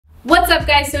What's up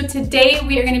guys? So today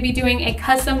we are going to be doing a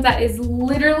custom that is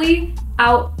literally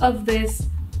out of this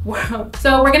world.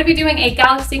 So we're going to be doing a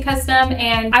galaxy custom,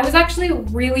 and I was actually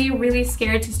really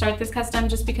scared to start this custom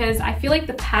just because I feel like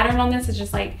the pattern on this is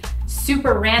just like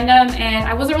super random and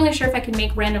I wasn't really sure if I could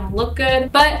make random look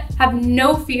good, but have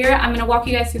no fear. I'm going to walk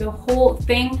you guys through the whole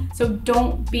thing, so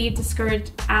don't be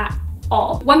discouraged at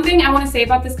all. One thing I want to say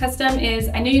about this custom is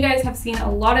I know you guys have seen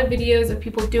a lot of videos of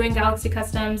people doing galaxy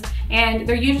customs and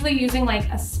they're usually using like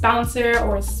a spouncer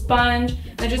or a sponge.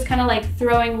 They're just kind of like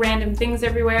throwing random things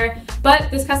everywhere, but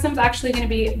this custom is actually going to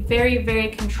be very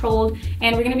controlled,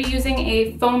 and we're going to be using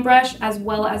a foam brush as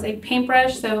well as a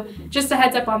paintbrush, so just a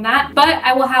heads up on that. But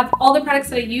I will have all the products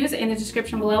that I use in the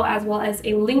description below, as well as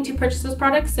a link to purchase those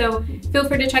products, so feel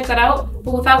free to check that out.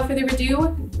 But without further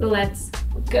ado, let's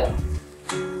go.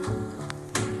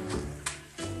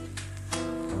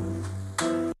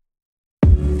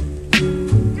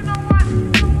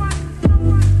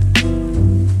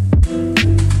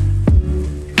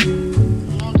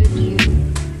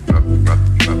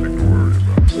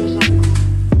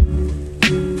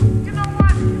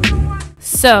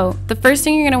 So the first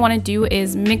thing you're going to want to do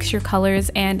is mix your colors,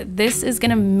 and this is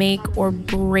going to make or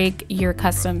break your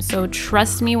custom. So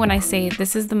trust me when I say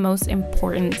this is the most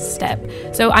important step.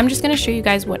 So I'm just going to show you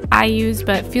guys what I use,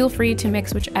 but feel free to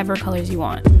mix whichever colors you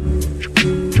want.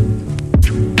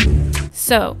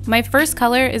 So my first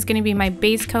color is going to be my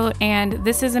base coat, and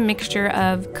this is a mixture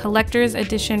of Collector's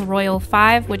Edition Royal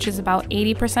 5, which is about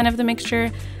 80% of the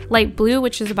mixture, light blue,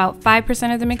 which is about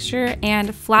 5% of the mixture,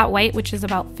 and flat white, which is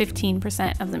about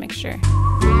 15% of the mixture.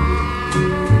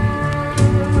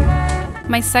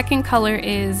 My second color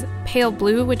is pale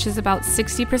blue, which is about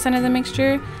 60% of the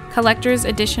mixture, Collector's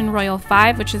Edition Royal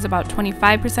 5, which is about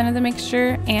 25% of the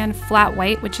mixture, and flat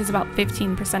white, which is about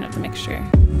 15% of the mixture.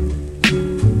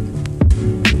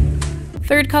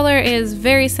 Third color is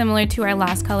very similar to our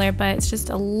last color, but it's just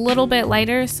a little bit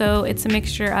lighter, so it's a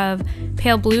mixture of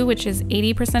pale blue, which is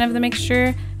 80% of the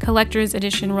mixture, Collector's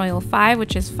Edition Royal 5,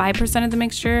 which is 5% of the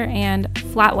mixture, and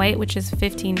flat white, which is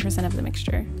 15% of the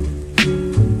mixture.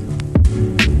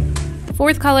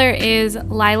 Fourth color is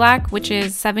lilac, which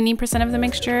is 70% of the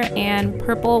mixture, and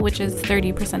purple, which is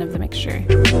 30% of the mixture.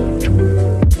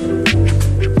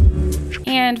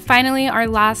 And finally, our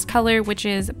last color, which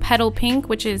is Petal Pink,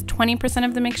 which is 20%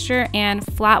 of the mixture, and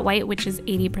flat white, which is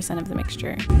 80% of the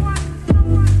mixture.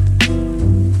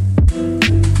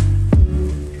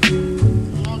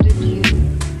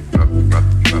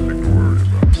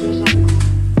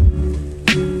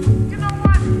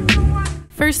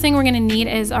 First thing we're going to need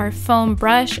is our foam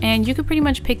brush, and you could pretty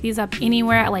much pick these up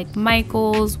anywhere at like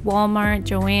Michael's, Walmart,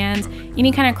 Joann's,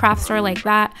 any kind of craft store like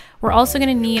that. We're also going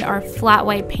to need our flat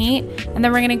white paint, and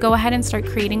then we're going to go ahead and start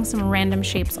creating some random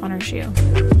shapes on our shoe.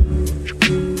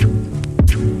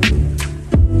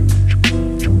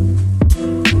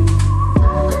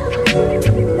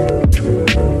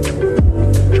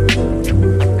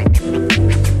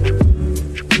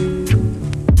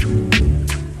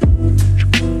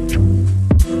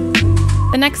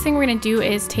 The next thing we're going to do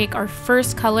is take our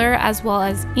first color as well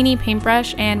as any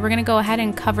paintbrush, and we're going to go ahead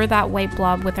and cover that white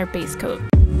blob with our base coat.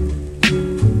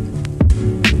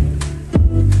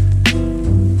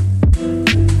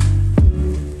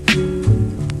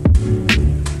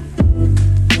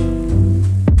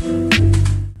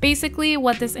 Basically,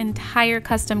 what this entire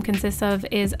custom consists of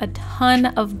is a ton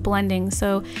of blending.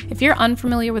 So if you're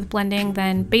unfamiliar with blending,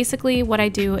 then basically what I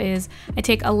do is I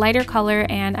take a lighter color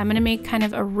and I'm going to make kind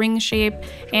of a ring shape,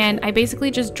 and I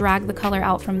basically just drag the color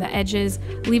out from the edges,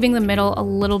 leaving the middle a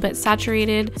little bit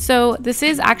saturated. So this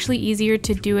is actually easier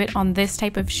to do it on this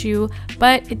type of shoe,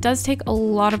 but it does take a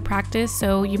lot of practice,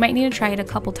 so you might need to try it a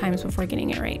couple times before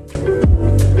getting it right.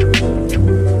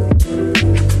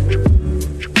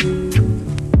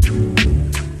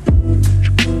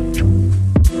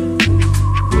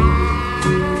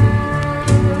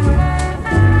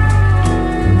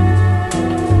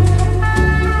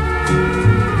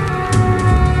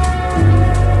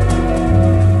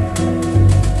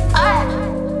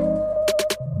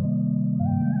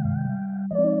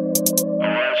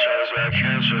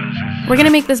 We're going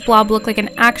to make this blob look like an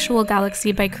actual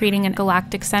galaxy by creating a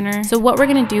galactic center. So what we're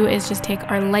going to do is just take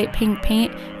our light pink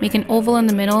paint, make an oval in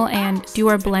the middle, and do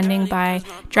our blending by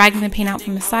dragging the paint out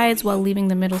from the sides while leaving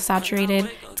the middle saturated.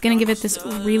 It's going to give it this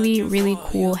really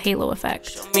cool halo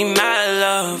effect. Show me my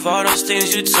love, all those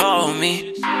things you told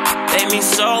me. They mean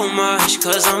so much,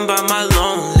 cause I'm by my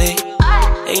lonely.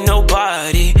 Ain't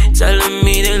nobody telling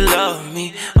me they love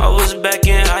me. I was back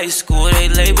in high school, they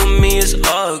labeled me as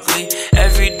ugly.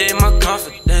 Every every day my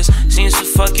confidence seems to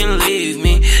fucking leave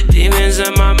me. Demons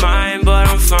in my mind, but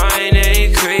I'm fine,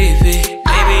 they creepy.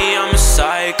 Maybe I'm a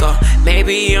psycho,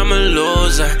 maybe I'm a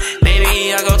loser.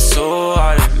 Maybe I go too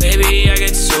hard, maybe I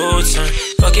get too turned.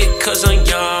 Fuck it, cause I'm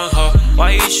young, ho.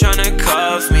 Why you tryna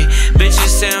cuff me?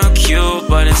 Bitches say I'm cute,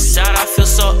 but inside I feel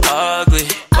so ugly.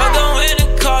 Fuck going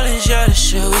to college, yeah, this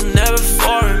shit was never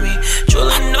for me.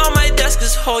 Drooling on my desk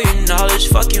cause ho, your knowledge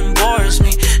fucking bores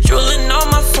me. Drooling on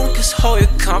my phone cause ho, your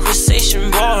conversation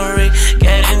boring.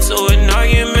 Get into an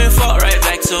argument, fall right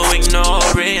back to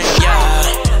ignoring, yeah.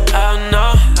 I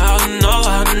know,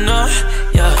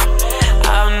 yeah.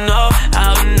 I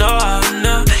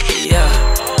know, yeah.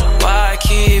 Why I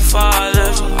keep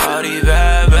falling for all these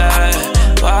bad,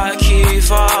 bad? Why I keep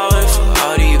falling for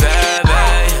all these bad,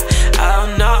 bad?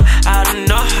 I know,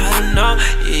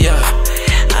 yeah.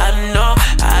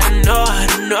 I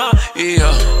know,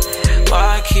 yeah.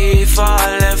 Why I keep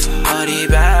falling for all these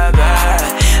bad, bad?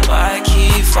 Why I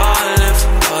keep falling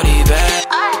for all these bad?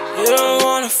 You don't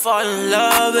wanna fall in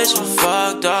love, bitch, I'm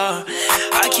fucked up.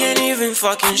 I can't even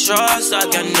fucking trust, I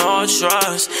got no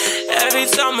trust. Every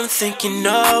time I'm thinking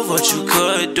of what you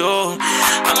could do,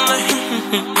 I'm like,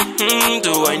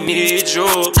 do I need you?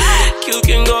 You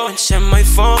can go and check my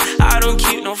phone, I don't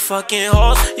keep no fucking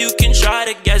hoes. You can try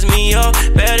to gas me up,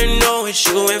 better know what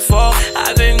you in for.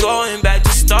 I've been going back to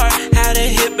start, had to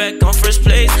hit back on first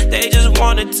place. They just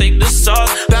wanna take the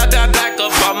sauce, back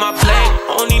up on my plate.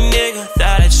 Only nigga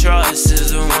that I trust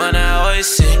is the one I always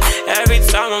see. Every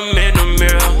time I'm in the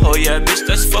mirror, oh yeah, bitch,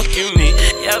 that's fucking me.